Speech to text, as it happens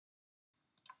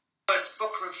It's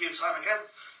book review time again.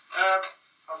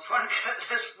 I'll try and get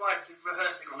this right, been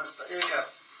rehearsing on this, but here we go.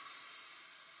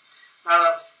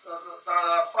 Now, there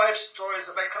are 5 stories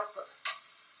that make up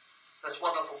this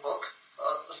wonderful book,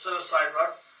 The Suicide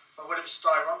Run by William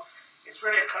Styron. It's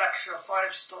really a collection of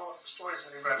 5 stories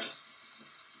that he wrote.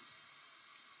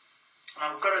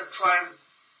 And I'm going to try and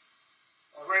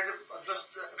I'll just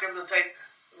give the date,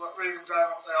 read them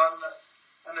down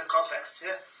in the context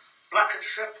here.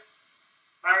 Blankenship,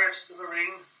 Marriott, the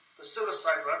Marine.The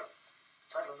Suicide Run,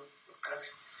 title of the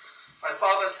collection. My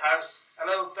Father's House,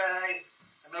 Elobey,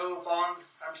 Annobon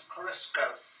and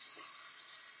Corisco.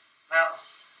 Now,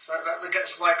 so let me get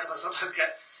this right, because I sometimes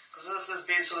get, because this has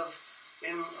been sort of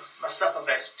messed up a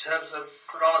bit in terms of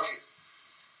chronology.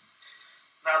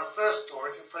 Now, the first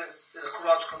story, if you put it in a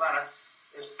chronological manner,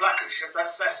 is Blankenship.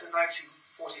 That's set in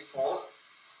 1944.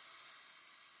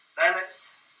 Then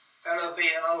it's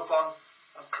Elobey and Annobon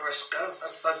and Corisco.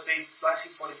 That's supposed to be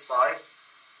 1945.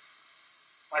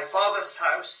 My Father's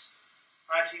House,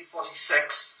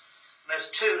 1946. And there's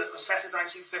 2 that were set in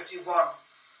 1951.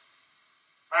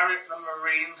 Marriott and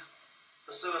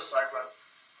Marine.The Suicide Run.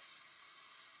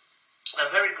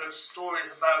 They're very good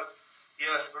stories about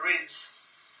US Marines.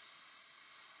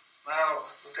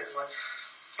 Now, look at it right.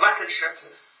 Blankenship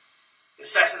is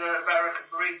set in an American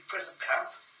Marine prison camp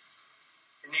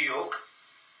in New York.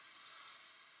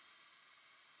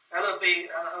 Elobey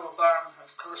and Annobon and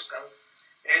Corisco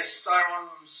is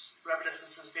Styron's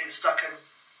reminiscences being stuck in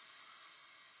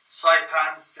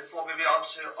Saipan before moving on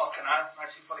to Okinawa,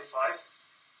 1945.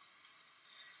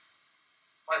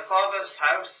 My Father's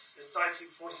House is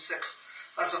 1946.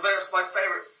 That's my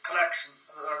favourite collection,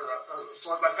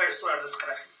 my favourite story of this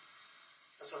collection.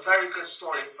 It's a very good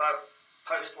story about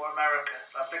post-war America.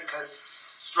 I think I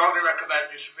strongly recommend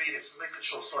you should read it. It's a very good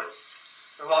short story.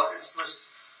 It was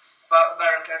about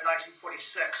America in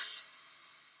 1946.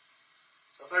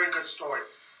 It's a very good story.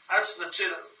 As for the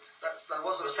 2 that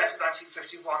was set in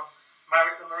 1951,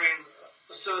 Marriott and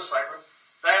Marine.The Suicide Run,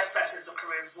 they're set in the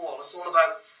Korean War. It's all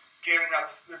about gearing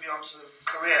up, moving on to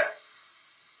Korea.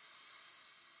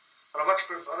 But I wanted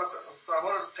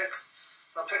to pick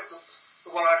the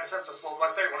one like I said before.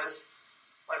 My favourite one is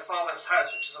My Father's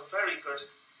House, which is a very good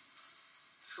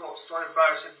short story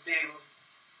about it being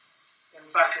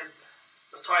back in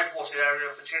the Tidewater area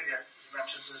of Virginia. He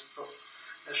mentions in his book.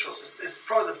 It's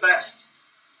probably the best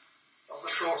of the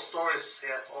short stories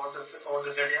here, or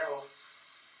novella,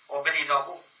 or mini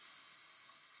novel.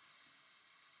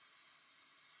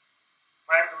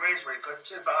 Marriott and Marine is very good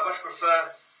too, but I much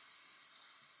prefer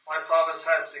My Father's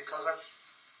House because that's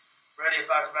really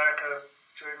about America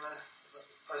during the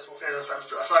post-war period.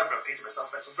 Aside from repeating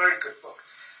myself, but it's a very good book.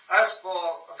 As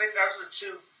for, I think out of the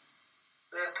 2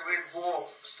 Korean War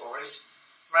stories,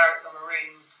 Marriott and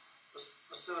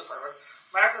Marine.The Suicide Run,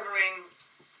 Marriott and Marine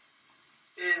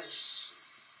is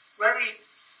very,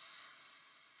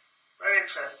 very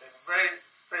interesting.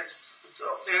 It's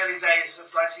the early days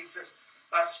of 1950.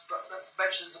 That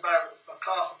mentions about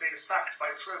MacArthur being sacked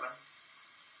by Truman.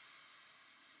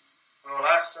 Well,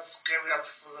 that's gearing up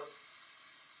for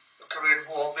the Korean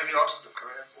War, moving on to the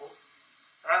Korean War.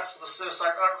 And as for the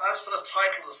suicide, as for the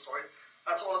title of the story,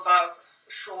 that's all about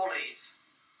shore leave.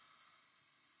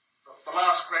 The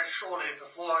last great shore leave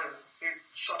before being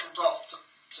shuttled off to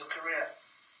Korea.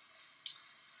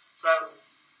 So,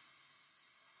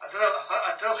 I don't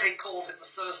know if he called it the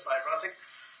suicide, but I think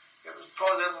it was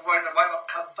probably the one that might not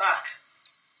come back.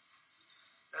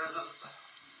 It was an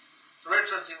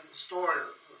interesting story.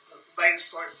 The main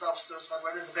story itself, Suicide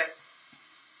Run, is a bit.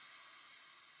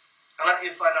 I'll let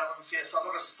you find out one for yourself. I'm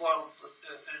not going to spoil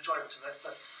the enjoyment of it,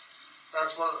 but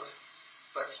that's what.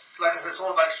 But like I said, it's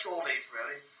all about shore leave,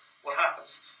 really. What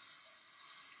happens?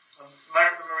 And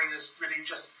Marriott and Marine is really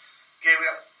just gearing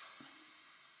up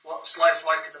what's life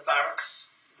like in the barracks,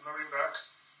 the Marine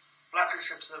barracks.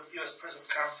 Blankenship's the US prison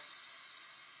camp.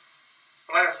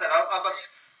 But like I said, I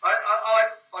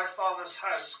like My Father's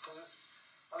House because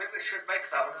I think they should make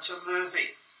that one into a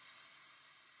movie.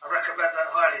 I recommend that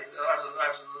highly out of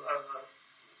the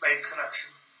main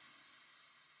collection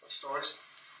of stories.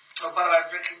 Oh, by the way, I'm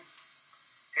drinking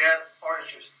here orange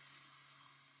juice.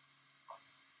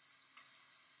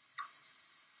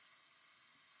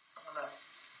 And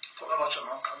put my watch on,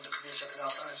 I'm going to be a second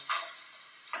out time.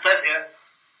 It says here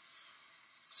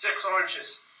 6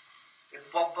 oranges in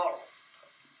one bottle.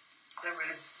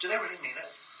 Do they really mean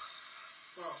it?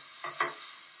 Oh.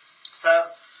 So,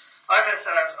 like I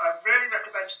said, I really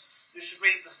recommend you should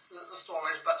read the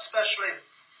stories, but especially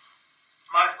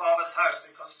My Father's House,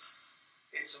 because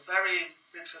it's a very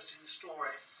interesting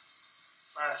story.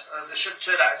 It should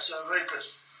turn out into a very good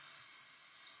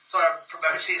Sorry, I'm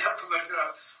promoting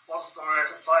one story out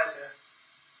of 5 here.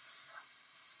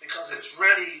 Because it's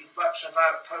really much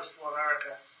about post-war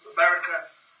America. The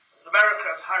America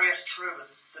of Harry S. Truman,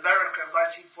 the America of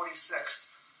 1946,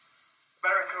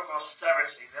 America of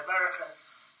austerity, the America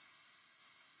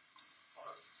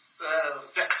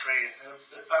victory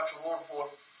after World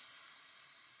War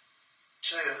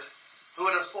II. Who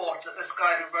would have thought that this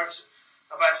guy who wrote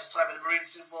about his time in the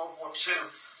Marines in World War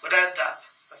II would end up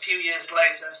a few years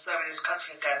later serving his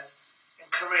country again in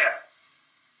Korea?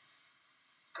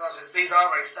 Because these are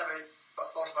very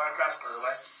semi-autobiographical, by the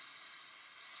way.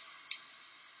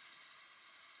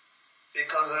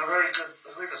 Because they're really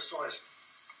good stories.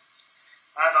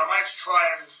 And I might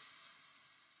try and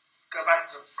go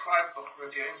back to crime book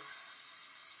reviewing.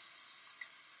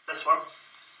 This one.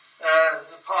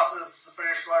 Part of the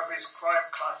British Library's crime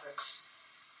classics.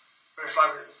 British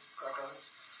Library crime classics.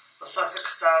 The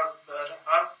Sussex Down Murder.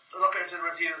 I'm not going to do a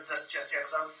review of this just yet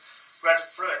because I haven't read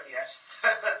through it yet.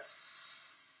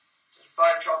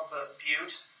 By John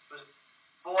Bude, was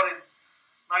born in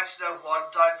 1901,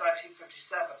 died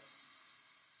 1957.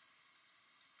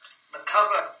 The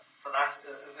cover for that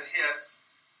over here,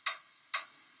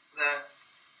 there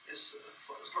is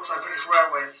looks like British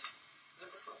Railways. Is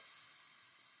it British Railways?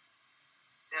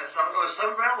 Yeah,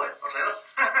 Southern Railway. Oddly enough.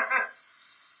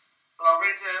 But I'll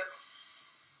read it.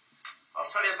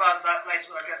 I'll tell you about that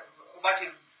later when I might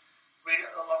even read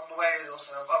it along the way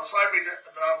also. I'll try and read it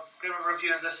and I'll give a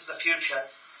review of this in the future.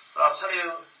 But I'll tell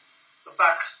you the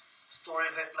back story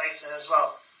of it later as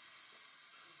well.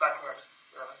 Backward.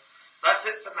 So that's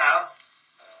it for now.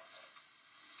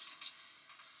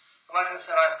 And like I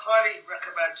said, I highly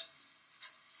recommend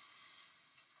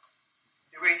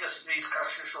you read these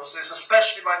collection of short stories,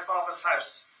 especially My Father's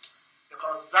House,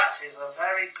 because that is a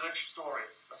very good story.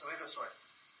 That's a very good story.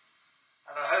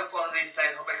 And I hope one of these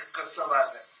days I'll make